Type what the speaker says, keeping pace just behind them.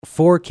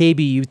For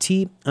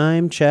KBUT,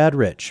 I'm Chad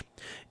Rich.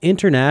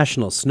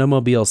 International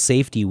Snowmobile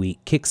Safety Week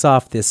kicks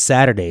off this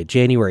Saturday,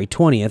 January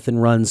 20th,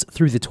 and runs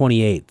through the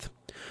 28th.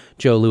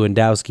 Joe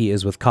Lewandowski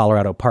is with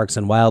Colorado Parks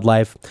and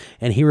Wildlife,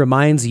 and he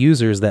reminds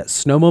users that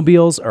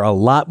snowmobiles are a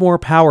lot more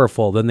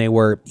powerful than they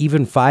were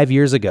even 5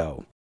 years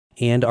ago,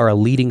 and are a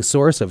leading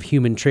source of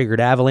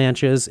human-triggered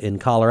avalanches in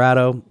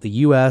Colorado, the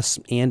U.S.,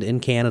 and in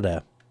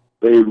Canada.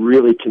 They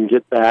really can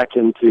get back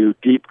into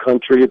deep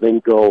country. They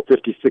can go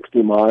 50,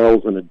 60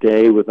 miles in a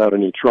day without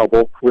any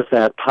trouble. With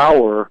that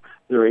power,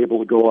 they're able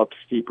to go up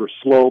steeper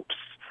slopes,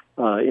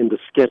 into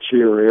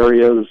sketchier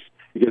areas.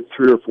 You get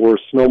 3 or 4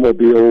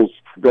 snowmobiles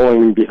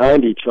going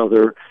behind each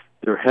other.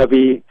 They're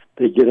heavy.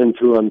 They get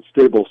into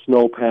unstable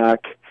snowpack.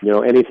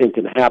 Anything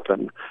can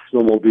happen.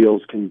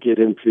 Snowmobiles can get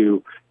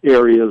into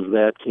areas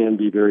that can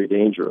be very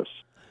dangerous.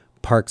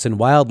 Parks and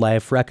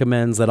Wildlife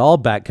recommends that all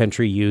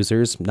backcountry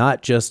users,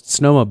 not just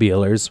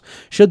snowmobilers,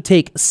 should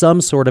take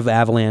some sort of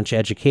avalanche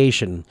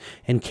education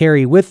and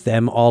carry with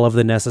them all of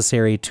the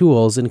necessary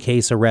tools in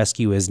case a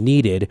rescue is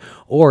needed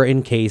or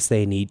in case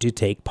they need to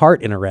take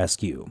part in a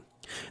rescue.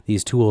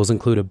 These tools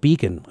include a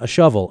beacon, a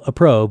shovel, a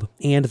probe,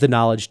 and the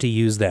knowledge to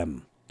use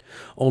them.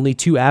 Only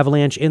 2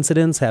 avalanche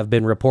incidents have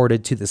been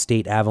reported to the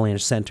State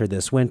Avalanche Center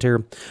this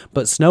winter,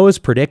 but snow is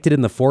predicted in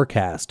the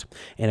forecast,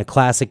 and a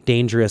classic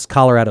dangerous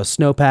Colorado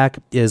snowpack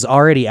is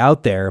already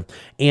out there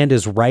and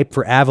is ripe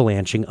for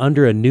avalanching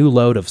under a new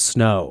load of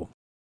snow.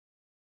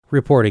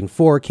 Reporting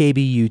for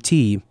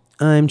KBUT,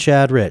 I'm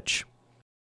Chad Rich.